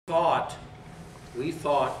we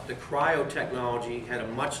thought the cryo technology had a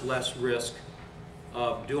much less risk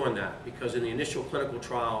of doing that, because in the initial clinical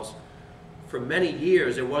trials, for many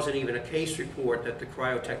years, there wasn't even a case report that the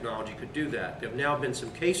cryo technology could do that. There have now been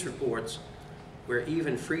some case reports where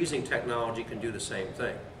even freezing technology can do the same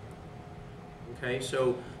thing. Okay,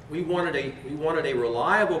 so we wanted a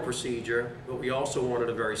reliable procedure, but we also wanted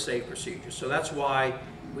a very safe procedure. So that's why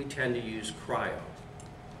we tend to use cryo.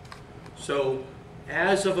 So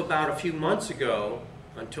as of about a few months ago,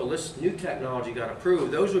 until this new technology got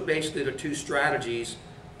approved, those were basically the two strategies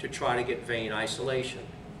to try to get vein isolation.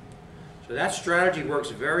 So that strategy works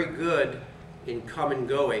very good in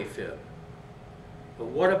come-and-go Afib. But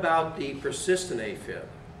what about the persistent Afib?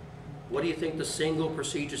 What do you think the single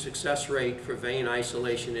procedure success rate for vein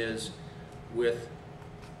isolation is with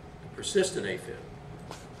the persistent Afib?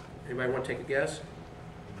 Anybody want to take a guess?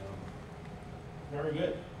 No. Very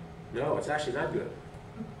good. No, it's actually not good.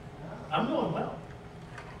 I'm doing well.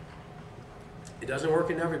 It doesn't work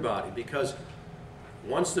in everybody, because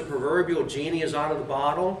once the proverbial genie is out of the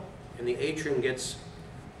bottle and the atrium gets,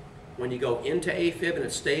 when you go into Afib and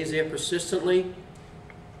it stays there persistently,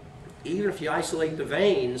 even if you isolate the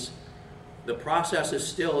veins, the process is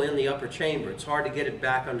still in the upper chamber. It's hard to get it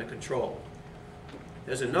back under control.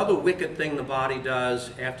 There's another wicked thing the body does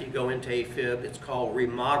after you go into Afib. It's called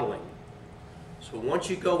remodeling. So once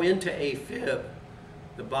you go into Afib,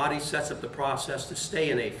 the body sets up the process to stay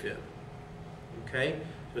in Afib. Okay?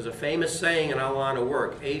 There's a famous saying in our line of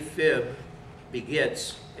work, Afib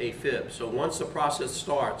begets Afib. So once the process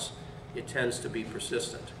starts, it tends to be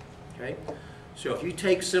persistent. Okay? So if you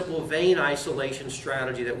take simple vein isolation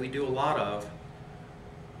strategy that we do a lot of,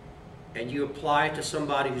 and you apply it to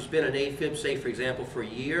somebody who's been in Afib, say for example for a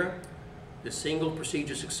year, the single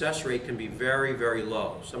procedure success rate can be very, very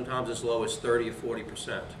low. Sometimes as low as 30 or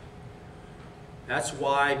 40%. That's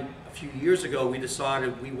why a few years ago we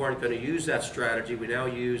decided we weren't going to use that strategy. We now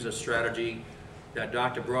use a strategy that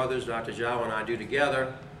Dr. Brothers, Dr. Zhao, and I do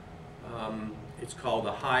together. It's called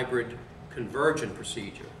the hybrid convergent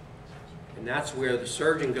procedure. And that's where the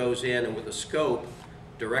surgeon goes in and with a scope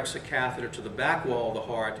directs a catheter to the back wall of the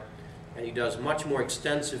heart, and he does much more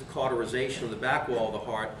extensive cauterization of the back wall of the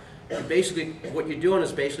heart. And basically, what you're doing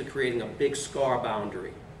is basically creating a big scar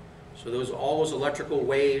boundary. So all those electrical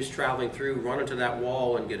waves traveling through run into that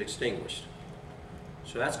wall and get extinguished.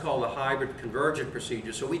 So that's called a hybrid convergent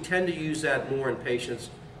procedure. So we tend to use that more in patients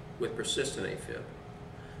with persistent Afib.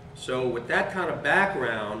 So with that kind of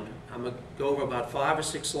background, I'm going to go over about 5 or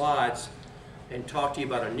 6 slides and talk to you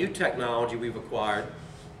about a new technology we've acquired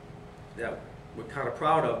that we're kind of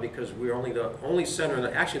proud of, because we're the only center in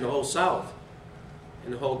actually in the whole South,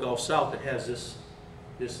 in the whole Gulf South, that has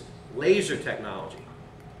this laser technology.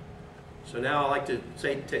 So now I like to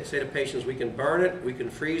say to patients, we can burn it, we can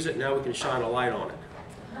freeze it, now we can shine a light on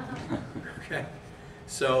it. Okay?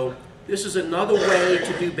 So this is another way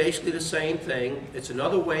to do basically the same thing. It's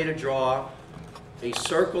another way to draw a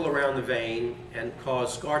circle around the vein and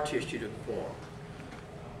cause scar tissue to form.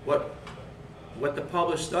 What the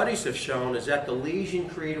published studies have shown is that the lesion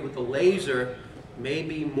created with the laser may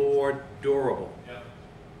be more durable.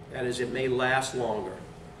 That is, it may last longer.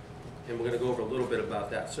 And we're going to go over a little bit about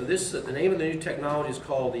that. So the name of the new technology is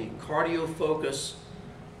called the cardiofocus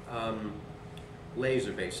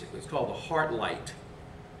laser, basically. It's called the heart light.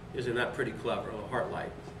 Isn't that pretty clever, the heart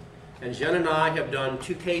light? And Jen and I have done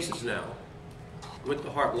 2 cases now with the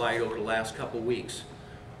heart light over the last couple of weeks.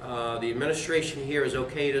 The administration here has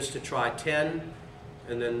okayed us to try 10,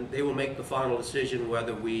 and then they will make the final decision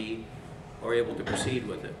whether we are able to proceed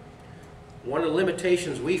with it. One of the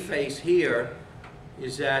limitations we face here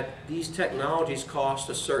is that these technologies cost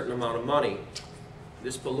a certain amount of money.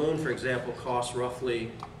 This balloon, for example, costs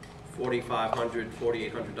roughly $4,500,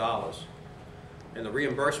 $4,800. And the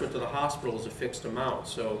reimbursement to the hospital is a fixed amount.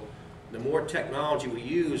 So the more technology we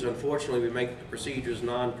use, unfortunately, we make the procedures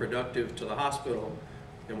non-productive to the hospital,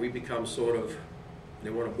 and we become sort of, they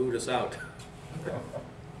want to boot us out.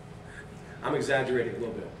 I'm exaggerating a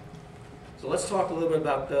little bit. So let's talk a little bit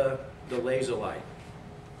about the laser light.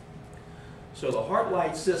 So the heart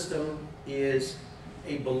light system is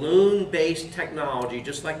a balloon-based technology,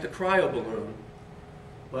 just like the cryo balloon,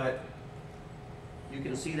 but you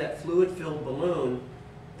can see that fluid-filled balloon.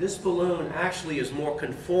 This balloon actually is more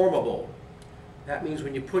conformable. That means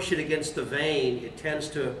when you push it against the vein, it tends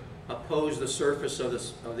to oppose the surface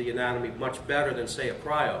of the anatomy much better than, say, a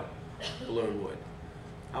cryo balloon would.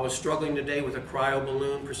 I was struggling today with a cryo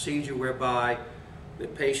balloon procedure whereby the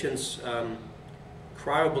patient's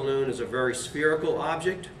cryo balloon is a very spherical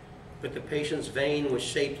object, but the patient's vein was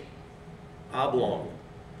shaped oblong.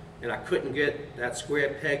 and I couldn't get that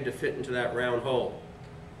square peg to fit into that round hole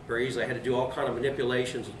very easily. I had to do all kind of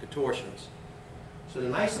manipulations and contortions. So the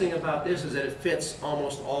nice thing about this is that it fits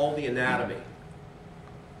almost all the anatomy.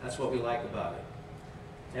 That's what we like about it.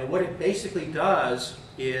 And what it basically does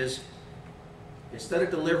is, instead of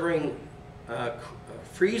delivering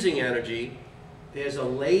freezing energy, there's a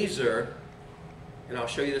laser, and I'll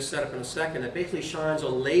show you the setup in a second, that basically shines a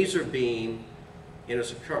laser beam in a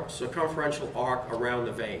circumferential arc around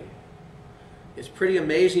the vein. It's pretty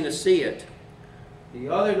amazing to see it. The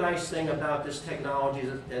other nice thing about this technology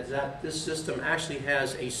is that this system actually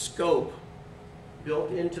has a scope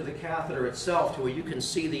built into the catheter itself to where you can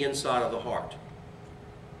see the inside of the heart.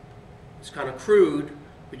 It's kind of crude,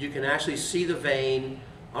 but you can actually see the vein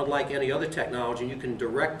unlike any other technology. You can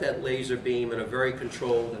direct that laser beam in a very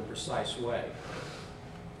controlled and precise way.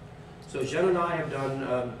 So Jen and I have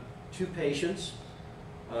done 2 patients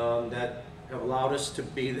that have allowed us to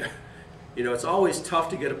be there. You know, it's always tough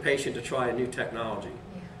to get a patient to try a new technology.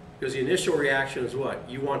 Yeah. Because the initial reaction is what?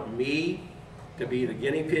 You want me to be the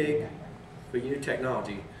guinea pig for new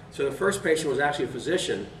technology. So the first patient was actually a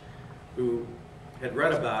physician who had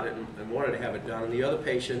read about it and wanted to have it done. And the other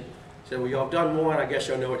patient said, well, y'all have done one, I guess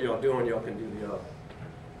y'all know what y'all doing, y'all can do the other.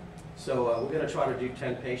 So we're going to try to do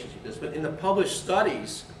 10 patients with this. But in the published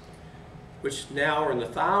studies, which now are in the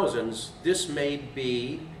thousands, this may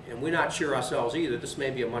be, and we're not sure ourselves either, this may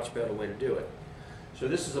be a much better way to do it. So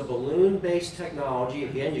this is a balloon-based technology.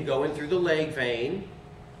 Again, you go in through the leg vein,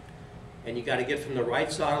 and you got to get from the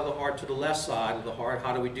right side of the heart to the left side of the heart.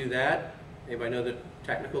 How do we do that? Anybody know the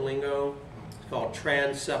technical lingo? It's called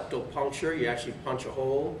transeptal puncture. You actually punch a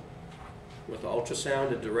hole with the ultrasound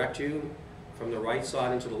to direct you from the right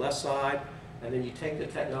side into the left side, and then you take the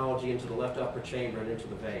technology into the left upper chamber and into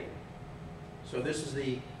the vein. So this is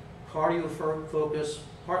the cardio-focus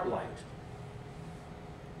heart light.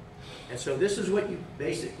 And so this is what you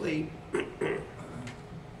basically,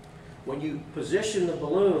 when you position the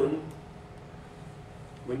balloon,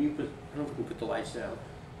 I don't know if we can put the lights down.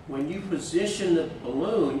 When you position the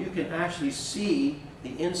balloon, you can actually see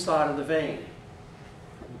the inside of the vein.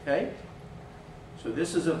 Okay? So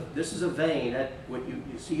this is a vein. That what you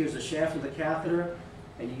see here is the shaft of the catheter,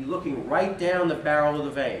 and you're looking right down the barrel of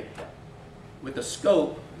the vein with the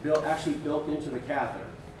scope actually built into the catheter.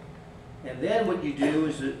 And then what you do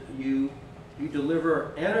is that you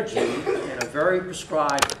deliver energy in a very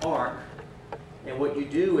prescribed arc. And what you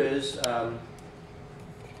do is,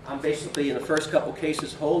 I'm basically in the first couple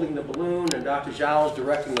cases holding the balloon, and Dr. Zhao is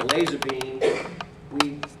directing the laser beam.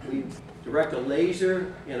 We direct a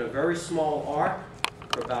laser in a very small arc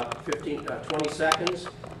for about 20 seconds,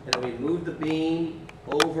 and then we move the beam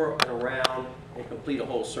over and around and complete a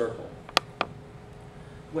whole circle.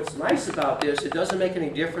 What's nice about this, it doesn't make any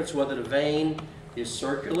difference whether the vein is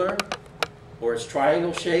circular, or it's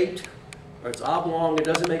triangle shaped, or it's oblong. It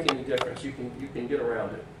doesn't make any difference. You can get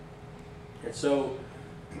around it. And so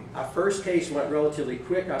our first case went relatively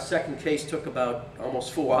quick. Our second case took about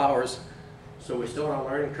almost 4 hours. So we're still on a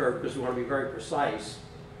learning curve because we want to be very precise.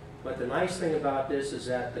 But the nice thing about this is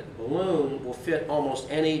that the balloon will fit almost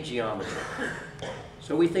any geometry.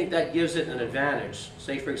 So we think that gives it an advantage.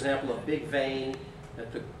 Say, for example, a big vein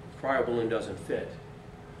that the cryo balloon doesn't fit.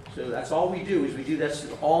 So that's all we do, is we do this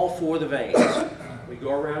in all 4 of the veins. We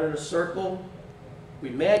go around in a circle. We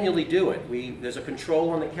manually do it. There's a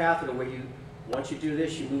control on the catheter where once you do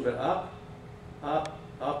this, you move it up, up,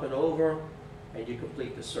 up and over, and you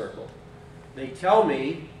complete the circle. They tell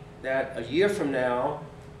me that a year from now,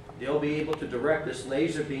 they'll be able to direct this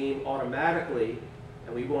laser beam automatically,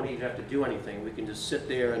 and we won't even have to do anything. We can just sit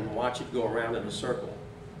there and watch it go around in a circle.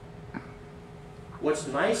 What's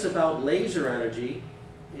nice about laser energy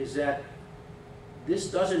is that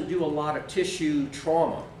this doesn't do a lot of tissue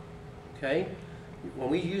trauma, okay?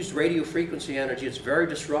 When we use radio frequency energy, it's very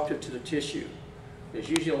disruptive to the tissue. There's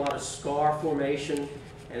usually a lot of scar formation,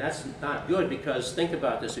 and that's not good, because think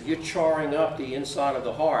about this. If you're charring up the inside of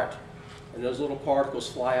the heart and those little particles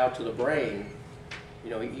fly out to the brain,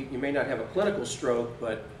 you may not have a clinical stroke,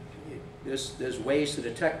 but there's ways to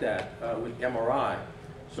detect that with MRI.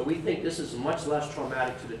 So we think this is much less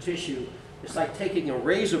traumatic to the tissue. It's like taking a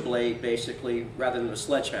razor blade, basically, rather than a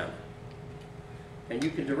sledgehammer. And you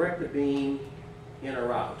can direct the beam in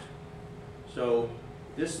or out. So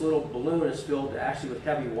this little balloon is filled actually with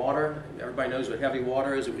heavy water. Everybody knows what heavy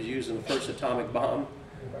water is. It was used in the first atomic bomb.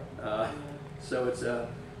 So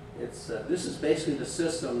this is basically the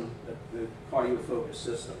system, the cardio-focus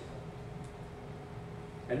system.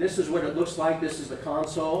 And this is what it looks like. This is the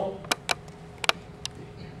console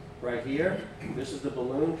right here. This is the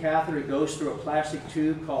balloon catheter. It goes through a plastic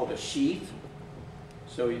tube called a sheath.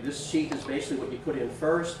 So this sheath is basically what you put in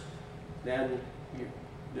first. Then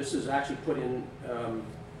this is actually put in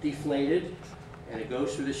deflated, and it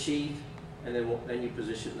goes through the sheath, and then you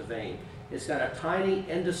position the vein. It's got a tiny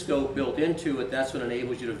endoscope built into it. That's what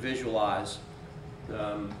enables you to visualize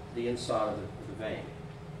the inside of the vein.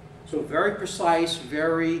 So very precise,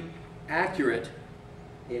 very accurate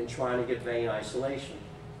in trying to get vein isolation.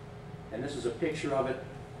 And this is a picture of it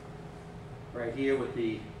right here with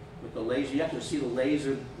the laser. You have to see the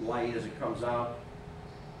laser light as it comes out.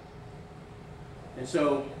 And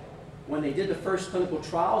so when they did the first clinical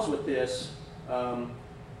trials with this,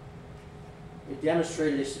 it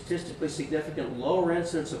demonstrated a statistically significant lower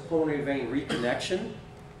incidence of pulmonary vein reconnection.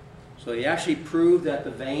 So they actually proved that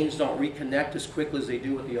the veins don't reconnect as quickly as they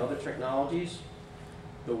do with the other technologies.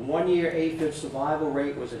 The 1-year AFib survival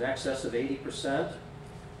rate was in excess of 80%.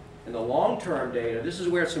 And the long-term data, this is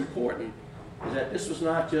where it's important, is that this was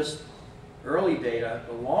not just early data.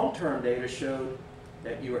 The long-term data showed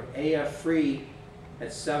that you were AF-free at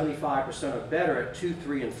 75% or better at 2,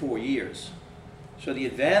 3, and 4 years. So the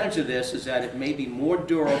advantage of this is that it may be more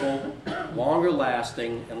durable, longer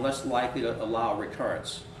lasting, and less likely to allow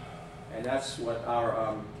recurrence. And that's what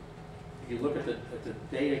our, if you look at the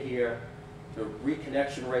data here, the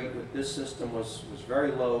reconnection rate with this system was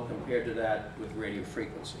very low compared to that with radio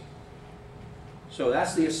frequency. So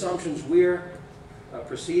that's the assumptions we're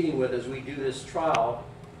proceeding with as we do this trial.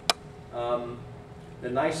 The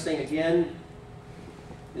nice thing again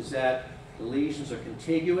is that the lesions are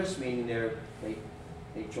contiguous, meaning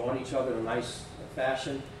they join each other in a nice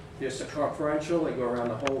fashion. They're circumferential, they go around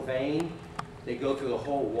the whole vein. They go through the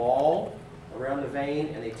whole wall around the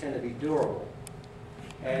vein, and they tend to be durable.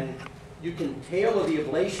 And you can tailor the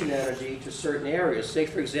ablation energy to certain areas. Say,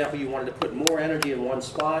 for example, you wanted to put more energy in one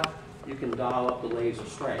spot, you can dial up the laser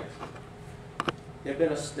strength.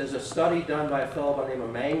 There's a study done by a fellow by the name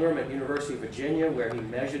of Mangrum at University of Virginia where he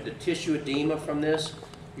measured the tissue edema from this.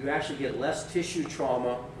 You actually get less tissue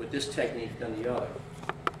trauma with this technique than the other.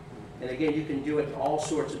 And again, you can do it in all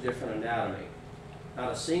sorts of different anatomy.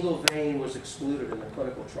 Not a single vein was excluded in the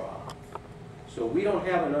clinical trial. So we don't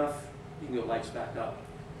have enough, you can go lights back up.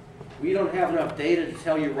 We don't have enough data to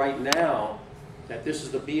tell you right now that this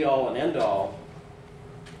is the be-all and end-all.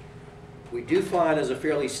 We do find there's a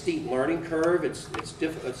fairly steep learning curve. It's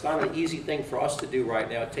not an easy thing for us to do right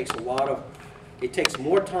now. It takes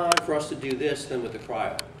more time for us to do this than with the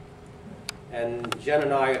cryo. And Jen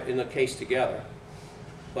and I are in the case together.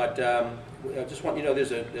 But I just want you to know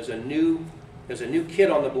there's a new kid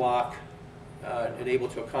on the block and able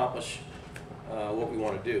to accomplish what we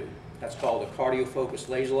want to do. That's called a cardio-focused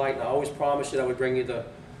laser light. And I always promised that I would bring you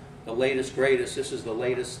the latest, greatest. This is the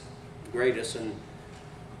latest, greatest. And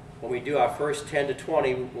when we do our first 10 to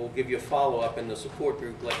 20, we'll give you a follow-up in the support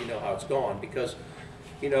group to let you know how it's gone. Because,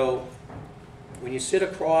 you know, when you sit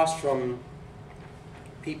across from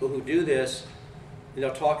people who do this, you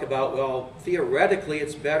know, talk about, well, theoretically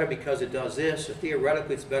it's better because it does this, or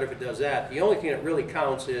theoretically it's better if it does that. The only thing that really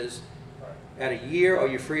counts is at a year are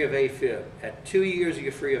you free of AFib. At 2 years are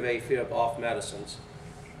you free of AFib off medicines.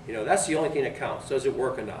 You know, that's the only thing that counts. Does it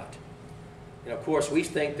work or not? And of course, we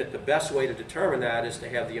think that the best way to determine that is to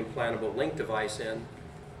have the implantable link device in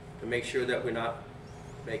to make sure that we're not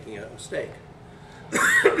making a mistake.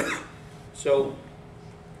 So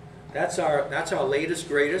that's our latest,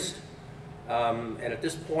 greatest. And at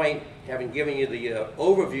this point, having given you the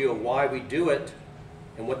overview of why we do it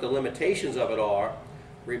and what the limitations of it are,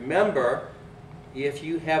 remember, if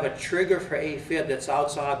you have a trigger for AFib that's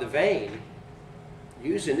outside the vein,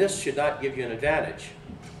 using this should not give you an advantage.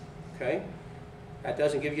 Okay? That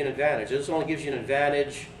doesn't give you an advantage. This only gives you an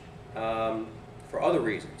advantage for other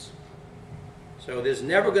reasons. So there's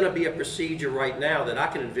never going to be a procedure right now that I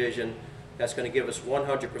can envision that's going to give us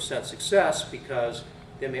 100% success, because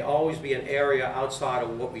there may always be an area outside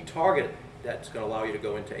of what we target that's going to allow you to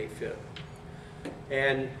go into AFib.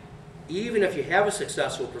 And even if you have a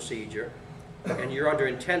successful procedure and you're under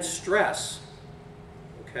intense stress,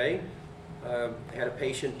 okay? I had a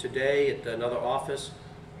patient today at another office,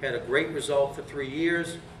 had a great result for 3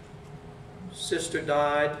 years, sister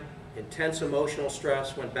died, intense emotional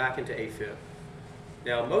stress, went back into AFib.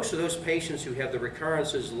 Now, most of those patients who have the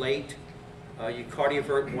recurrences late, you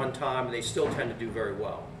cardiovert one time, and they still tend to do very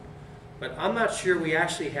well. But I'm not sure we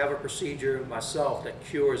actually have a procedure myself that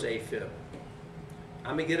cures AFib.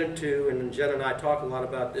 I'm going to get into, and Jen and I talk a lot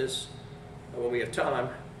about this when we have time,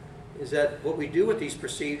 is that what we do with these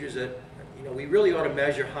procedures, that we really ought to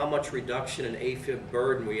measure how much reduction in AFib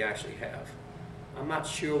burden we actually have. I'm not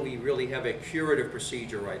sure we really have a curative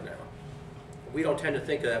procedure right now. We don't tend to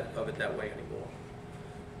think of it that way anymore.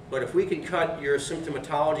 But if we can cut your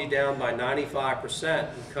symptomatology down by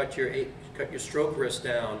 95% and cut your stroke risk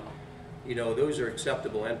down, you know, those are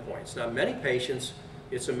acceptable endpoints. Now, many patients,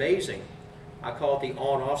 it's amazing. I call it the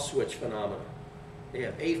on-off switch phenomenon. They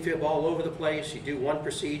have Afib all over the place. You do one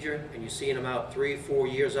procedure, and you see them out 3 or 4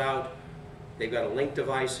 years out. They've got a link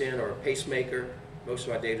device in or a pacemaker. Most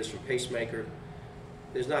of our data is from pacemaker.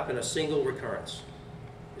 There's not been a single recurrence.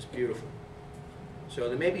 It's beautiful. So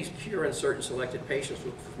there may be cure in certain selected patients.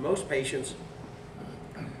 For most patients,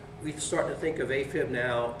 we're starting to think of Afib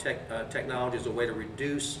now, technology as a way to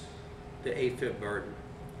reduce the Afib burden.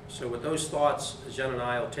 So with those thoughts, Jen and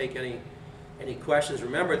I will take any questions.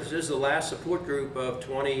 Remember, this is the last support group of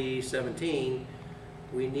 2017.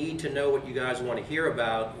 We need to know what you guys want to hear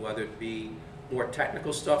about, whether it be more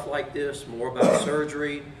technical stuff like this, more about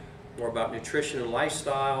surgery, more about nutrition and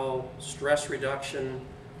lifestyle, stress reduction.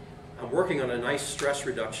 I'm working on a nice stress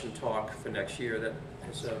reduction talk for next year that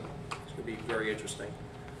is going to be very interesting.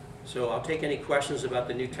 So I'll take any questions about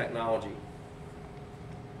the new technology.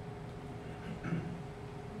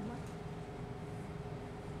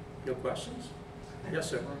 No questions? Yes,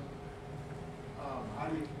 sir. How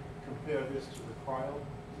do you compare this to the cryo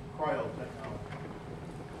technology?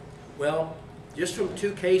 Well, just from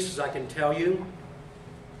 2 cases, I can tell you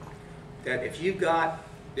that if you've got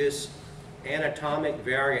this anatomic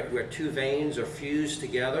variant where 2 veins are fused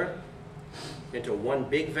together into one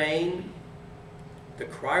big vein, the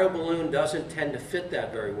cryo balloon doesn't tend to fit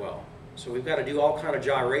that very well. So we've got to do all kind of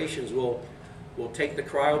gyrations. We'll take the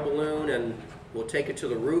cryo balloon and we'll take it to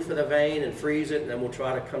the roof of the vein and freeze it, and then we'll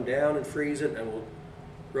try to come down and freeze it, and we'll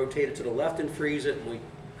rotate it to the left and freeze it, and we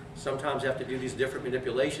sometimes have to do these different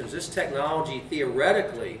manipulations. This technology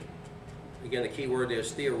theoretically, again the key word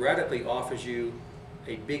is theoretically, offers you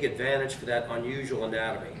a big advantage for that unusual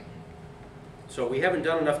anatomy. So we haven't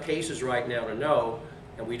done enough cases right now to know,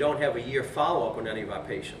 and we don't have a year follow-up on any of our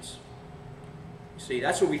patients. See,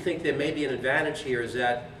 that's where we think there may be an advantage here, is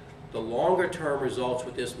that the longer-term results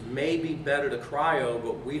with this may be better to cryo,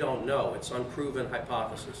 but we don't know. It's unproven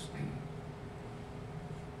hypothesis.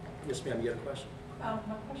 Yes, ma'am, you have a question? My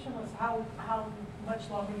question was how much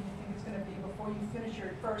longer do you think it's going to be before you finish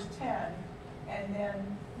your first 10, and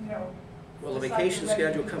then, you know, well, the vacation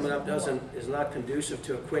schedule coming up is not conducive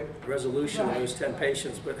to a quick resolution of those 10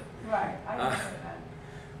 patients, but right, I understand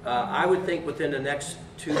that. I would think within the next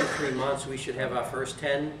 2 to 3 months we should have our first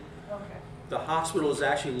 10. Okay. The hospital is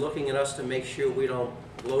actually looking at us to make sure we don't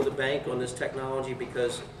blow the bank on this technology,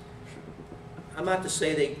 because I'm not to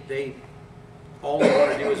say they all they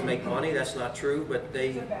want to do is make money. That's not true, but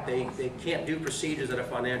they can't do procedures that are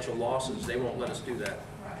financial losses. They won't let us do that.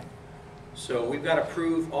 Right. So we've got to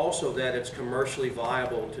prove also that it's commercially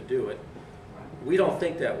viable to do it. We don't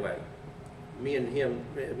think that way. Me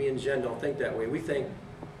and Jen don't think that way. We think,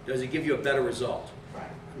 does it give you a better result? Right.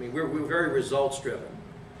 I mean, we're very results driven.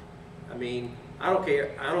 I mean, I don't care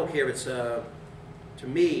if it's to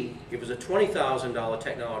me, if it was a $20,000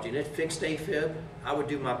 technology and it fixed AFib, I would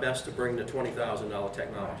do my best to bring the $20,000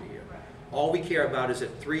 technology here. Right. All we care about is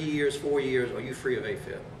at 3 years, 4 years, are you free of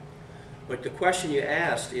AFib? But the question you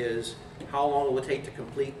asked is, how long will it take to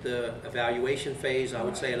complete the evaluation phase? I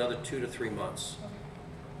would say another 2 to 3 months. Okay.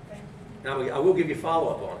 Thank you. Now, I will give you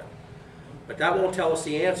follow-up on it. But that won't tell us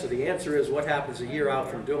the answer. The answer is what happens a year out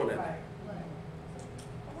from doing it. Right.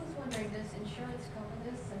 I was wondering, does insurance cover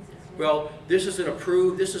this since it's... Well, this is an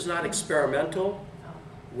approved, this is not experimental.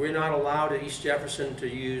 We're not allowed at East Jefferson to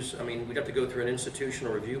use, I mean, we'd have to go through an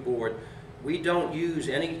institutional review board. We don't use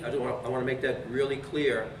any, I want to make that really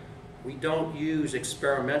clear, we don't use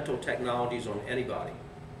experimental technologies on anybody,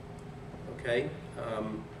 okay?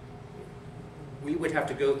 We would have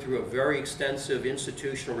to go through a very extensive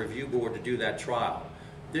institutional review board to do that trial.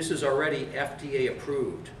 This is already FDA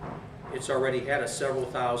approved. It's already had a several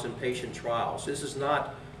thousand patient trial. So this is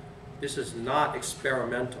not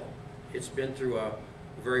experimental. It's been through a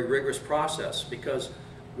very rigorous process, because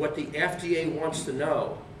what the FDA wants to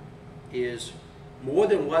know is more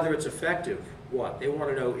than whether it's effective. What? They want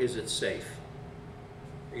to know, is it safe?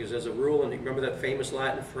 Because there's a rule, and remember that famous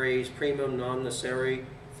Latin phrase, primum non nocere,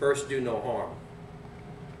 first do no harm.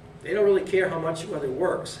 They don't really care how much, whether it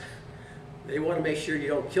works. They want to make sure you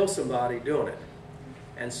don't kill somebody doing it.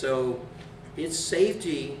 And so its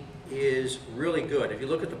safety is really good. If you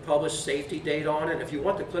look at the published safety data on it, if you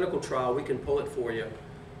want the clinical trial, we can pull it for you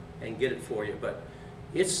and get it for you. But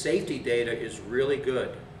its safety data is really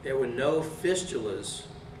good. There were no fistulas,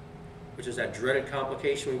 which is that dreaded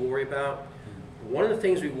complication we worry about. One of the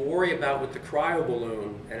things we worry about with the cryo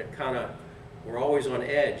balloon, and we're always on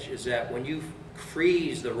edge, is that when you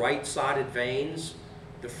freeze the right-sided veins,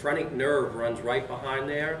 the phrenic nerve runs right behind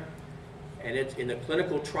there, and it's in the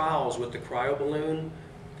clinical trials with the cryo balloon,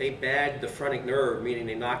 they bagged the phrenic nerve, meaning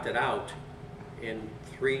they knocked it out in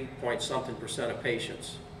 3-point-something% of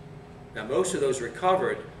patients. Now most of those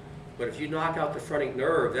recovered, but if you knock out the phrenic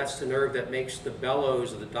nerve, that's the nerve that makes the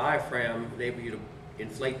bellows of the diaphragm enable you to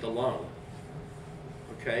inflate the lung.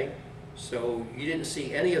 Okay, so you didn't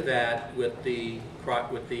see any of that with the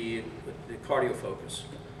cardio focus.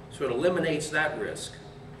 So it eliminates that risk.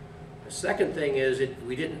 The second thing is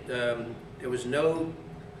there was no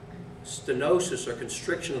stenosis or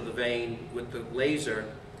constriction of the vein with the laser,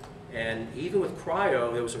 and even with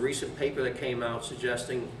cryo, there was a recent paper that came out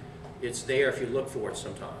suggesting it's there if you look for it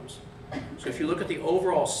sometimes. So if you look at the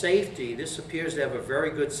overall safety, this appears to have a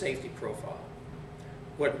very good safety profile.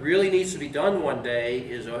 What really needs to be done one day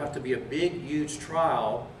is there'll have to be a big, huge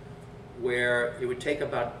trial where it would take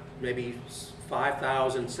about maybe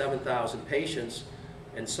 5,000, 7,000 patients,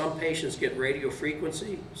 and some patients get radio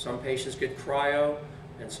frequency, some patients get cryo,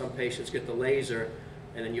 and some patients get the laser,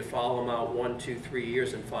 and then you follow them out 1, 2, 3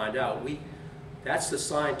 years and find out. That's the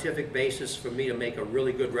scientific basis for me to make a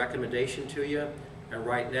really good recommendation to you. And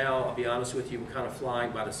right now, I'll be honest with you, we're kind of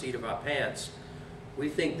flying by the seat of our pants. We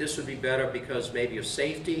think this would be better because maybe of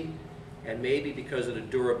safety and maybe because of the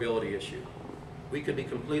durability issue. We could be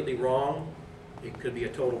completely wrong. It could be a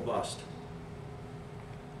total bust.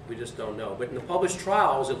 We just don't know. But in the published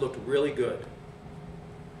trials, it looked really good.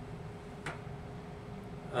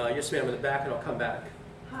 Yes, ma'am, in the back, and I'll come back.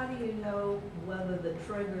 How do you know whether the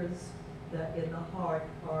triggers that in the heart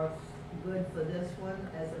are good for this one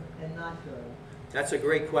and not good? That's a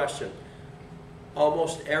great question.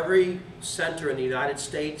 Almost every center in the United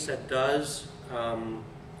States that does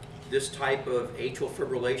this type of atrial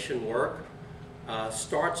fibrillation work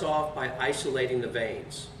starts off by isolating the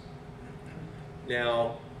veins.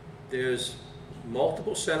 Now, there's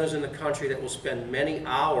multiple centers in the country that will spend many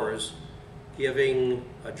hours giving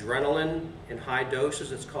adrenaline in high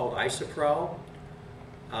doses, it's called isoprel,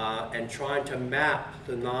 and trying to map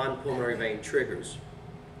the non-pulmonary vein triggers.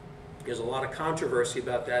 There's a lot of controversy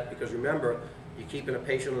about that because remember, you're keeping a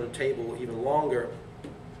patient on the table even longer.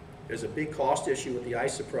 There's a big cost issue with the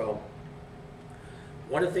isoprel.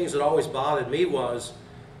 One of the things that always bothered me was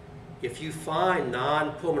if you find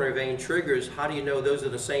non-pulmonary vein triggers, how do you know those are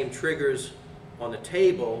the same triggers on the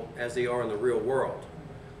table as they are in the real world?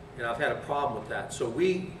 And I've had a problem with that. So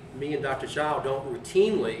me and Dr. Zhao don't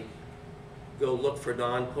routinely go look for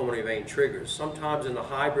non-pulmonary vein triggers. Sometimes in the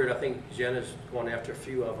hybrid, I think Jen is going after a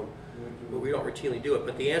few of them, but we don't routinely do it.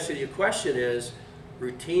 But the answer to your question is,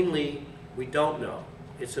 routinely, we don't know.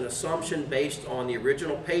 It's an assumption based on the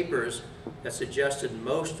original papers that suggested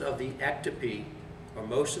most of the ectopy, or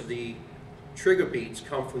most of the trigger beats,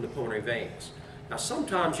 come from the pulmonary veins. Now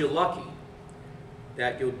sometimes you're lucky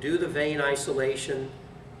that you'll do the vein isolation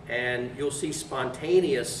and you'll see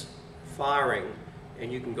spontaneous firing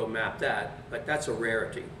and you can go map that, but that's a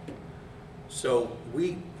rarity. So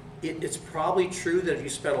it's probably true that if you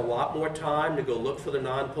spent a lot more time to go look for the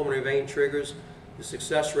non-pulmonary vein triggers, the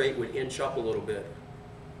success rate would inch up a little bit.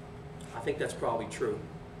 I think that's probably true.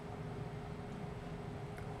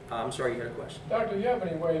 I'm sorry, you had a question. Doctor, do you have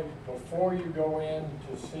any way before you go in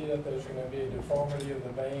to see that there's going to be a deformity of the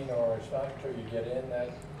vein, or it's not until you get in that?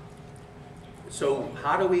 So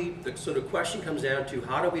how do we, so the question comes down to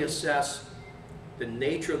how do we assess the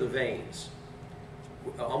nature of the veins?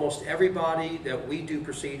 Almost everybody that we do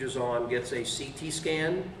procedures on gets a CT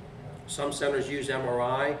scan. Some centers use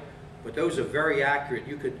MRI, but those are very accurate.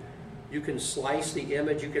 You can slice the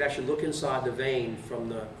image. You could actually look inside the vein from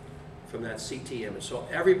that CT image. So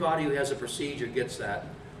everybody who has a procedure gets that.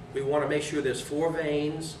 We want to make sure there's 4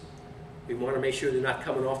 veins. We want to make sure they're not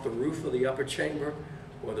coming off the roof of the upper chamber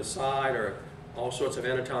or the side or all sorts of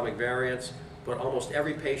anatomic variants. But almost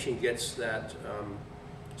every patient gets that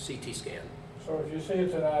CT scan. So if you see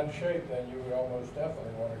it's an odd shape, then you would almost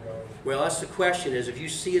definitely want to go. Well, that's the question is if you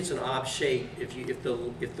see it's an odd shape, if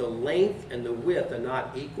the length and the width are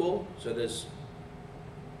not equal, so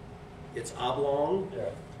it's oblong, Yeah.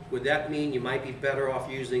 would that mean you might be better off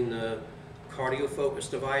using the cardio focus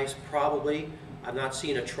device? Probably. I've not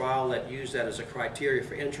seen a trial that used that as a criteria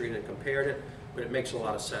for entry and compared it, but it makes a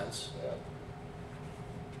lot of sense. Yeah.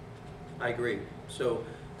 I agree. So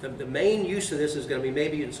the main use of this is going to be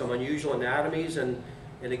maybe in some unusual anatomies and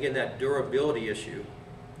again, that durability issue.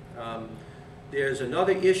 There's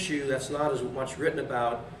another issue that's not as much written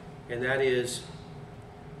about, and that is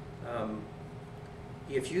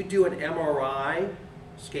if you do an MRI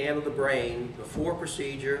scan of the brain before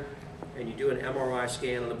procedure and you do an MRI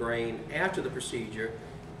scan of the brain after the procedure,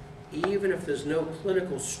 even if there's no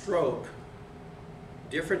clinical stroke,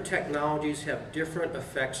 different technologies have different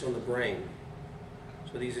effects on the brain.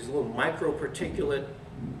 So these little microparticulate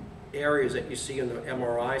areas that you see in the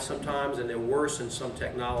MRI sometimes, and they're worse in some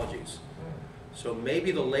technologies. So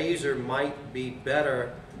maybe the laser might be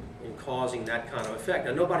better in causing that kind of effect.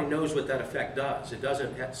 Now, nobody knows what that effect does. It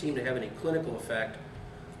doesn't seem to have any clinical effect.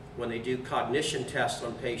 When they do cognition tests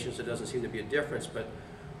on patients, it doesn't seem to be a difference. But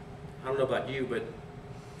I don't know about you, but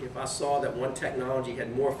if I saw that one technology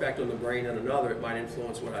had more effect on the brain than another, it might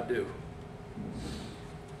influence what I do.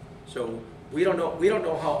 So we don't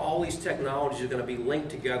know how all these technologies are going to be linked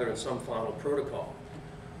together in some final protocol.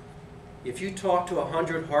 If you talk to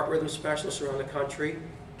 100 heart rhythm specialists around the country,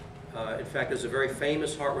 in fact, there's a very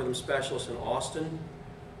famous heart rhythm specialist in Austin,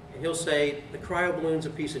 and he'll say, the cryo balloon's a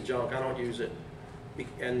piece of junk, I don't use it.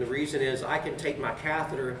 And the reason is I can take my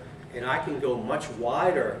catheter and I can go much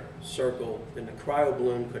wider circle than the cryo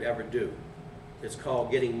balloon could ever do. It's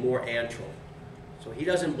called getting more antral. So he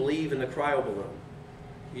doesn't believe in the cryo balloon.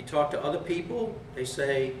 You talk to other people, they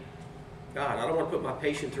say, God, I don't want to put my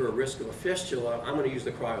patient through a risk of a fistula, I'm going to use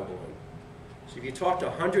the cryo balloon. So if you talk to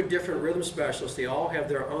 100 different rhythm specialists, they all have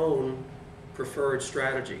their own preferred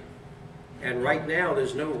strategy. And right now,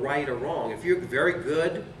 there's no right or wrong. If you're very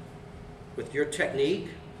good with your technique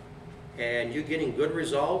and you're getting good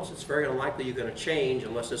results, it's very unlikely you're going to change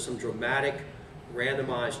unless there's some dramatic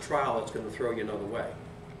randomized trial that's going to throw you another way.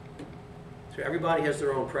 So everybody has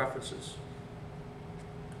their own preferences.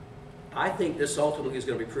 I think this ultimately is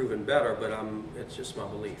going to be proven better, but it's just my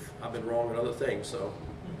belief. I've been wrong in other things, so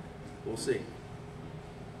we'll see.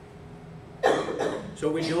 So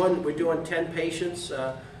we're doing 10 patients.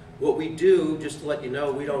 What we do, just to let you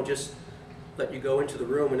know, we don't just let you go into the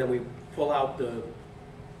room and then we pull out the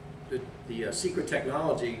secret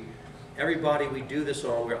technology. Everybody we do this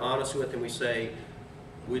on, we're honest with them. We say,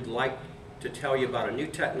 we'd like to tell you about a new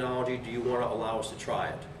technology. Do you want to allow us to try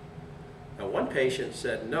it? Now, one patient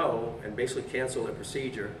said no and basically canceled the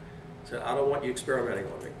procedure. Said, I don't want you experimenting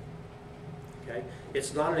on me. Okay?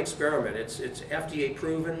 It's not an experiment. It's FDA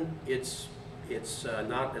proven. It's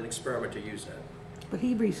not an experiment to use that. But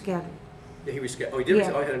he rescheduled. Yeah, he rescheduled. Oh, he did?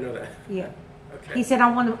 Yeah. Oh, I didn't know that. Yeah. Okay. He said, I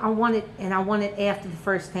want it after the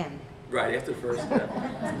first 10. Right, after the first step.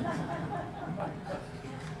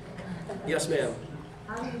 Yes, ma'am.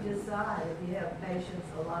 How do you decide if you have patients,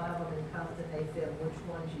 a lot of them in constant AFib, which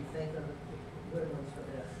ones you think are the good ones for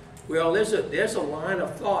this? Well, there's a line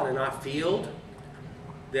of thought in our field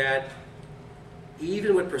that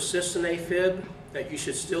even with persistent AFib, that you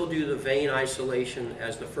should still do the vein isolation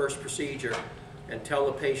as the first procedure and tell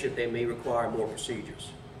the patient they may require more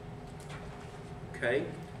procedures. Okay?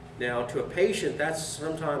 Now, to a patient, that's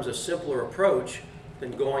sometimes a simpler approach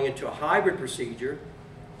than going into a hybrid procedure.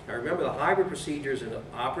 Now, remember, the hybrid procedure is an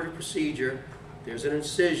operative procedure. There's an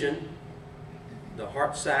incision. The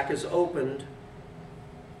heart sac is opened.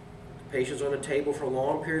 The patient's on a table for a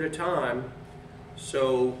long period of time.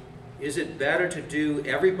 So, is it better to do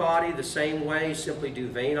everybody the same way, simply do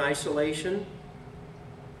vein isolation?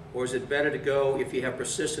 Or is it better to go, if you have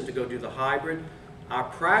persistent, to go do the hybrid? Our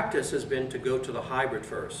practice has been to go to the hybrid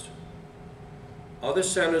first. Other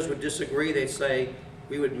centers would disagree. They'd say,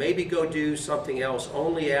 we would maybe go do something else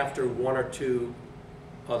only after 1 or 2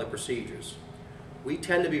 other procedures. We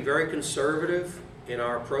tend to be very conservative in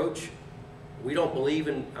our approach. We don't believe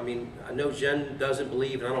in, I know Jen doesn't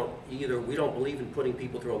believe, and I don't either, we don't believe in putting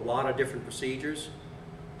people through a lot of different procedures.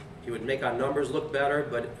 It would make our numbers look better,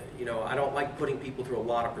 but I don't like putting people through a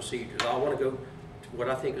lot of procedures. I want to go to what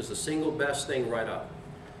I think is the single best thing right up.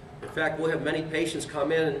 In fact, we'll have many patients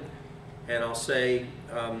come in and I'll say,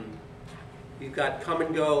 you've got come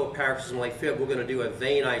and go paroxysmal AFib, we're going to do a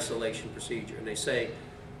vein isolation procedure. And they say,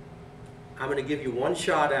 I'm going to give you 1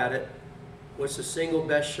 shot at it. What's the single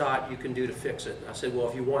best shot you can do to fix it? And I said,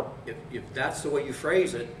 well, if that's the way you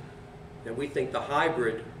phrase it, then we think the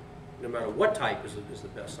hybrid, no matter what type, is the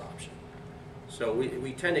best option. So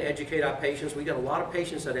we tend to educate our patients. We get a lot of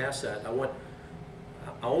patients that ask that. I'm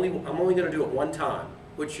only going to do it 1 time.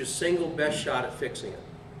 What's your single best shot at fixing it?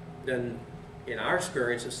 Then, in our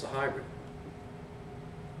experience, it's the hybrid.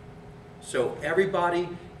 So everybody,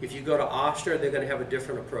 if you go to Oster, they're going to have a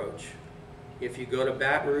different approach. If you go to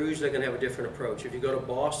Baton Rouge, they're going to have a different approach. If you go to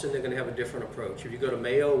Boston, they're going to have a different approach. If you go to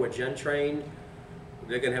Mayo, where Jen trained,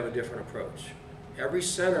 they're going to have a different approach. Every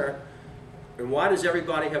center, and why does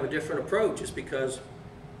everybody have a different approach? It's because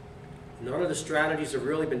none of the strategies have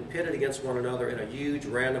really been pitted against one another in a huge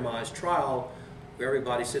randomized trial where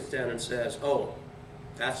everybody sits down and says, oh,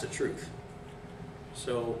 that's the truth.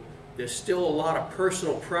 So there's still a lot of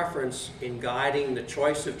personal preference in guiding the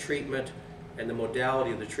choice of treatment and the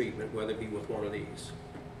modality of the treatment, whether it be with one of these.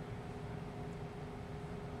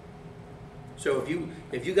 So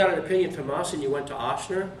if you got an opinion from us and you went to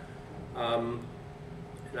Ochsner, and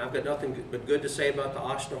I've got nothing but good to say about the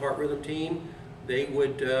Ochsner heart rhythm team, they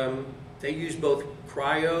would, they use both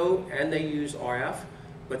cryo and they use RF,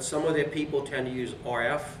 but some of their people tend to use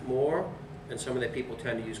RF more, and some of their people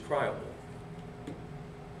tend to use cryo more.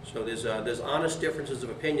 So there's honest differences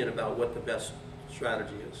of opinion about what the best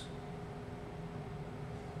strategy is.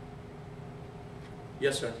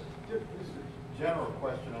 Yes, sir. This is a general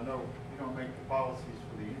question. I know you don't make the policies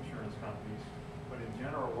for the insurance companies, but in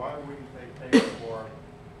general, why wouldn't they pay for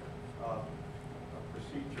a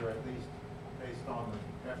procedure, at least based on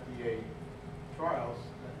the FDA trials,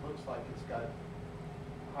 that looks like it's got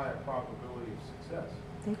higher probability of success?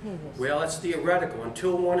 They pay this. Well, it's theoretical.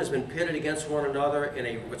 Until one has been pitted against one another in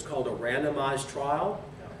a what's called a randomized trial,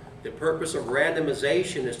 the purpose of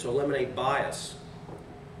randomization is to eliminate bias.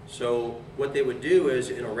 So what they would do is,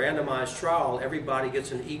 in a randomized trial, everybody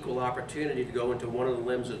gets an equal opportunity to go into one of the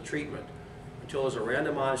limbs of the treatment. Until there's a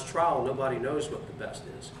randomized trial, nobody knows what the best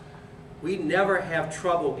is. We never have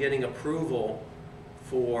trouble getting approval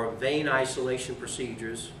for vein isolation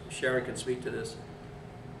procedures. Sharon can speak to this.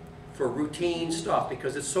 For routine stuff,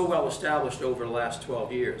 because it's so well established over the last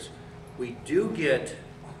 12 years. We do get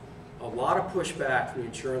a lot of pushback from the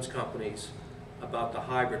insurance companies about the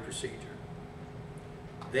hybrid procedure.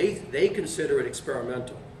 They consider it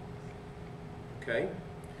experimental. Okay?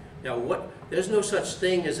 Now there's no such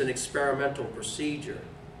thing as an experimental procedure.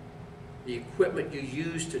 The equipment you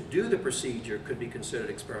use to do the procedure could be considered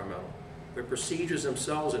experimental. But procedures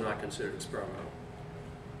themselves are not considered experimental.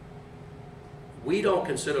 We don't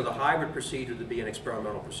consider the hybrid procedure to be an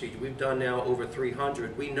experimental procedure. We've done now over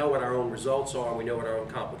 300. We know what our own results are, and we know what our own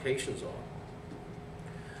complications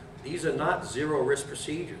are. These are not zero-risk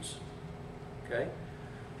procedures. Okay?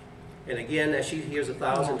 And again, as she hears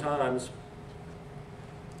 1,000 times,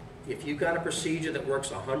 if you've got a procedure that works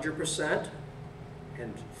 100%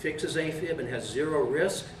 and fixes AFib and has zero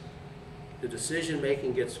risk, the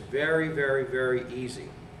decision-making gets very, very, very easy,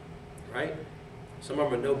 right? Some of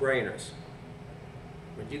them are no-brainers.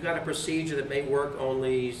 When you've got a procedure that may work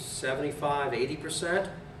only 75, 80%,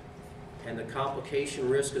 and the complication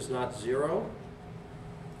risk is not zero,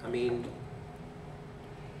 I mean,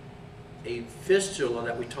 a fistula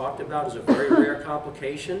that we talked about is a very rare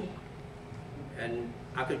complication, and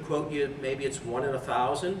I could quote you, maybe it's 1 in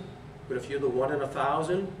 1,000, but if you're the 1 in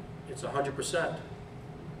 1,000, it's 100%.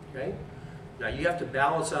 Okay? Now you have to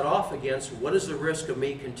balance that off against what is the risk of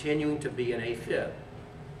me continuing to be an AFib?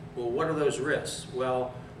 Well, what are those risks?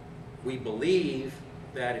 Well, we believe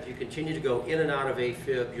that if you continue to go in and out of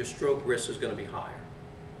AFib, your stroke risk is going to be higher.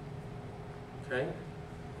 Okay?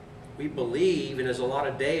 We believe, and there's a lot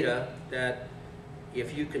of data, that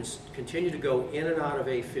if you can continue to go in and out of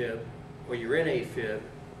AFib, or you're in AFib,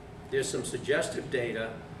 there's some suggestive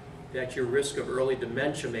data that your risk of early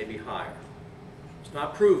dementia may be higher. It's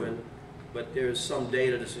not proven, but there's some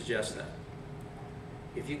data to suggest that.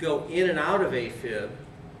 If you go in and out of AFib,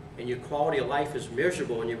 and your quality of life is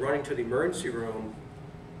miserable, and you're running to the emergency room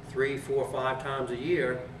 3, 4, 5 times a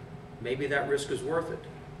year, maybe that risk is worth it.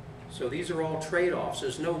 So these are all trade-offs.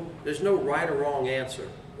 There's no right or wrong answer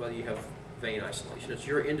whether you have vein isolation. It's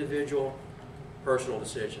your individual, personal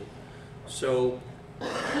decision. So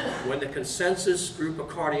when the consensus group of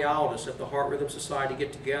cardiologists at the Heart Rhythm Society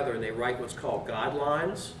get together and they write what's called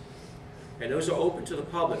guidelines, and those are open to the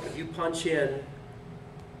public. If you punch in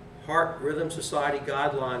Heart Rhythm Society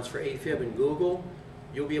guidelines for AFib in Google,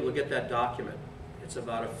 you'll be able to get that document. It's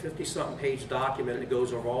about a 50-something page document, and it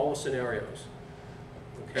goes over all the scenarios.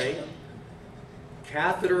 Okay?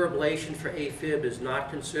 Catheter ablation for AFib is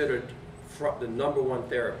not considered the #1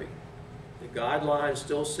 therapy. The guidelines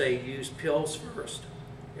still say use pills first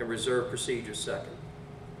and reserve procedures second.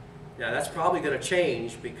 Now that's probably going to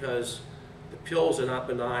change because the pills are not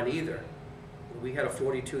benign either. We had a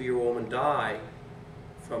 42-year-old woman die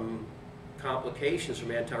from complications from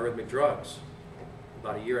antiarrhythmic drugs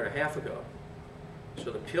about 1.5 years ago.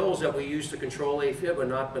 So the pills that we use to control AFib are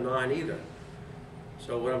not benign either.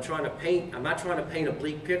 So what I'm trying to paint, I'm not trying to paint a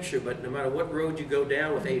bleak picture, but no matter what road you go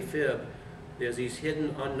down with AFib, there's these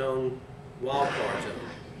hidden, unknown wild cards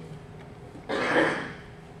in them.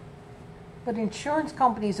 But insurance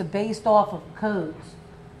companies are based off of codes.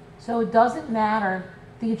 So it doesn't matter.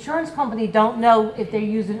 The insurance company don't know if they're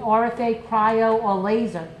using RFA, cryo, or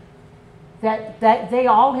laser. That they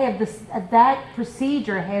all have this, that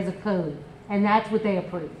procedure has a code, and that's what they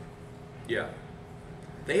approve. Yeah.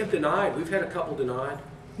 They have denied, we've had a couple denied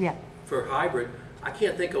Yeah. for hybrid. I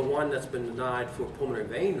can't think of one that's been denied for pulmonary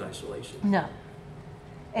vein isolation. No.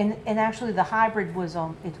 And actually, the hybrid was,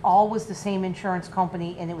 it all was the same insurance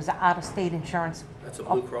company, and it was an out-of-state insurance. That's a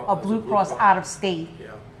Blue Cross. A that's Blue Cross out of state.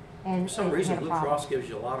 Yeah. And For some they reason, had a Blue problem. Cross gives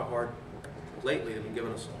you a lot of lately they've been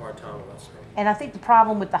giving us a hard time with that stuff. And I think the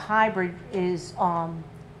problem with the hybrid is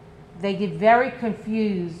they get very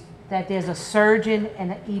confused that there's a surgeon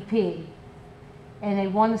and an EP. And they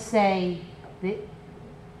want to say the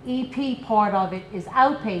EP part of it is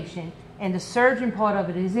outpatient and the surgeon part of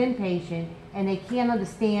it is inpatient, and they can't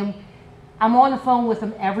understand. I'm on the phone with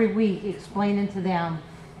them every week explaining to them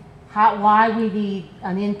why we need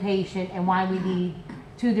an inpatient and why we need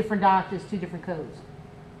 2 different doctors, 2 different codes.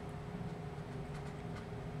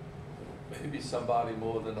 Maybe somebody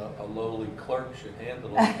more than a lowly clerk should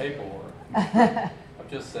handle the paperwork. I'm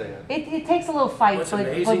just saying. It takes a little fight, What's but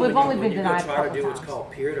amazing we've only when been you go denied a try to couple do what's times.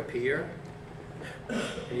 called peer-to-peer,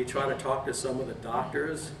 and you try to talk to some of the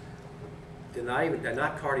doctors, they're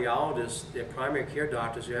not cardiologists, they're primary care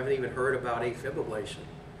doctors who haven't even heard about AFib ablation.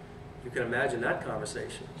 You can imagine that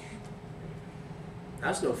conversation.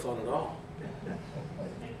 That's no fun at all.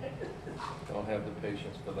 Don't have the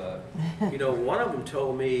patience for that. You know, one of them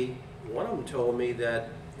told me that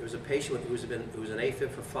there was a patient who was an AFib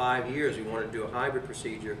for 5 years who wanted to do a hybrid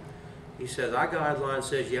procedure. He says, our guideline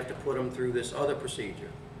says you have to put him through this other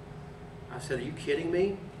procedure. I said, are you kidding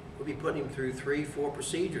me? We'll be putting him through 3, 4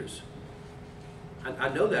 procedures. I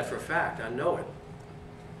know that for a fact. I know it.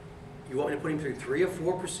 You want me to put him through 3 or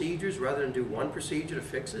 4 procedures rather than do 1 procedure to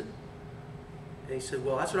fix it? And he said,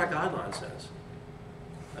 well, that's what our guideline says.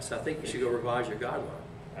 I said, I think you should go revise your guideline.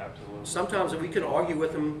 Absolutely. Sometimes we can argue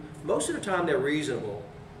with them. Most of the time they're reasonable.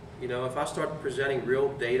 You know, if I start presenting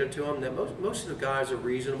real data to them, then most of the guys are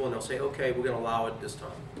reasonable and they'll say, okay, we're going to allow it this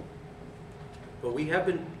time. But we have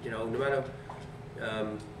been, you know, no matter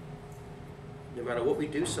what we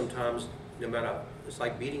do sometimes, it's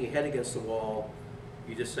like beating your head against the wall.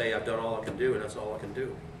 You just say, I've done all I can do, and that's all I can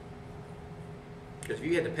do. Because if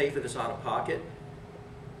you had to pay for this out of pocket,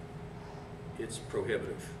 it's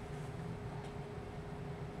prohibitive.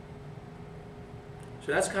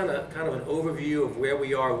 So that's kind of an overview of where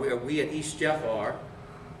we are, where we at East Jeff are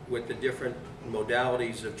with the different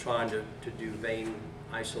modalities of trying to do vein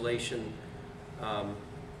isolation.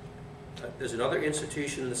 There's another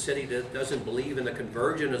institution in the city that doesn't believe in the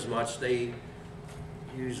convergent as much. They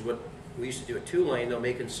use what we used to do at Tulane. They'll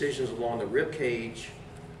make incisions along the rib cage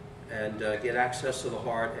and get access to the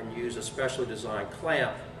heart and use a specially designed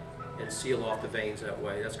clamp and seal off the veins that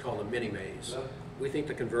way. That's called a mini maze. We think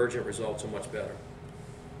the convergent results are much better.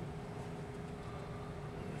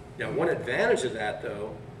 Now, one advantage of that,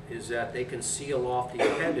 though, is that they can seal off the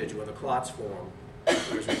appendage where the clots form,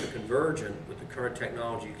 whereas with the convergent, with the current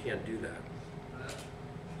technology, you can't do that.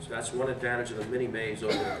 So that's one advantage of the mini maze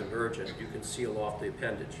over the convergent. You can seal off the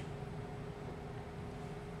appendage.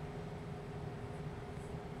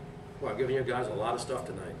 Well, I've given you guys a lot of stuff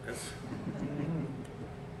tonight.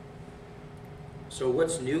 So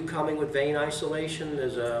what's new coming with vein isolation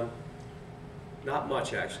is not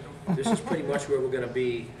much, actually. This is pretty much where we're going to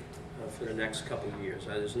be for the next couple of years.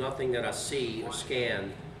 There's nothing that I see or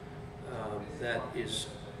scan that is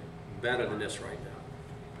better than this right now.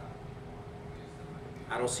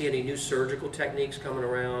 I don't see any new surgical techniques coming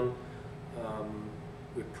around.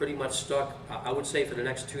 We're pretty much stuck. I would say for the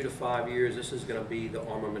next 2 to 5 years, this is going to be the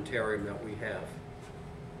armamentarium that we have.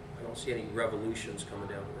 I don't see any revolutions coming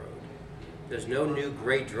down the road. There's no new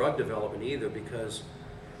great drug development either, because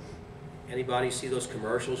anybody see those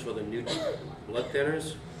commercials for the new blood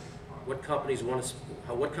thinners? What company wants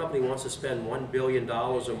to spend $1 billion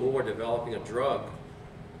or more developing a drug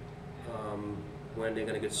when they're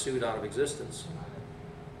going to get sued out of existence?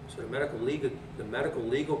 So the medical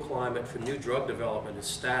legal climate for new drug development is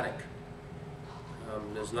static.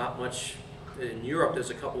 There's not much. In Europe, there's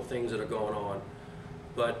a couple things that are going on,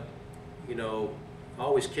 but you know, I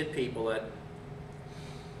always kid people that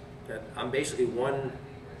I'm basically one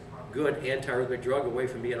good anti-arrhythmic drug away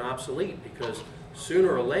from being obsolete, because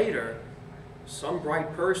sooner or later, some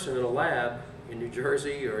bright person in a lab in New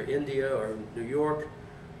Jersey or India or New York,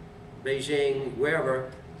 Beijing,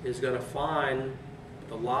 wherever, is going to find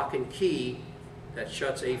the lock and key that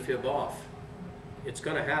shuts AFib off. It's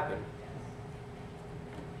going to happen.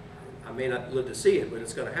 I may not live to see it, but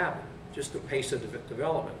it's going to happen. Just the pace of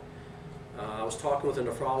development. I was talking with a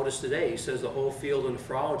nephrologist today. He says the whole field of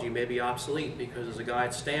nephrology may be obsolete because there's a guy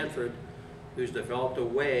at Stanford who's developed a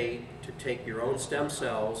way to take your own stem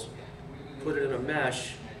cells, put it in a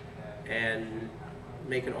mesh, and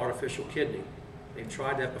make an artificial kidney. They've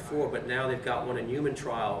tried that before, but now they've got one in human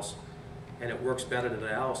trials, and it works better than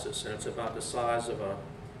dialysis, and it's about the size of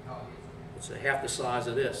it's half the size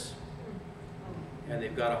of this. And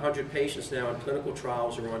they've got 100 patients now in clinical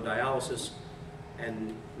trials who are on dialysis,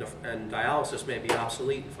 and dialysis may be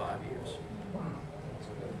obsolete in 5 years.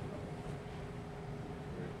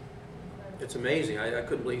 It's amazing. I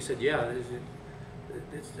couldn't believe he said, yeah,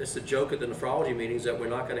 it's a joke at the nephrology meetings that we're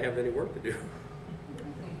not going to have any work to do.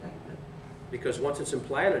 Because once it's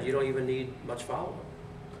implanted, you don't even need much follow-up.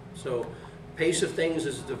 So pace of things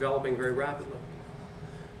is developing very rapidly.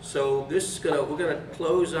 So this is we're gonna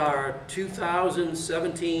close our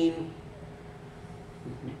 2017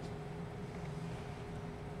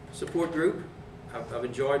 support group. I've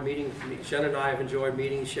enjoyed meeting, Sharon and I have enjoyed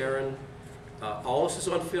meeting Sharon. All this is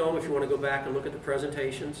on film if you want to go back and look at the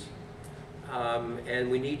presentations. And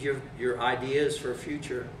we need your ideas for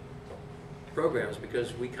future programs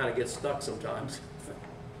because we kind of get stuck sometimes.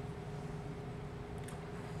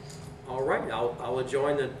 All right, I'll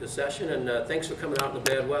join the session, and thanks for coming out in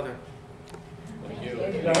the bad weather. Thank you.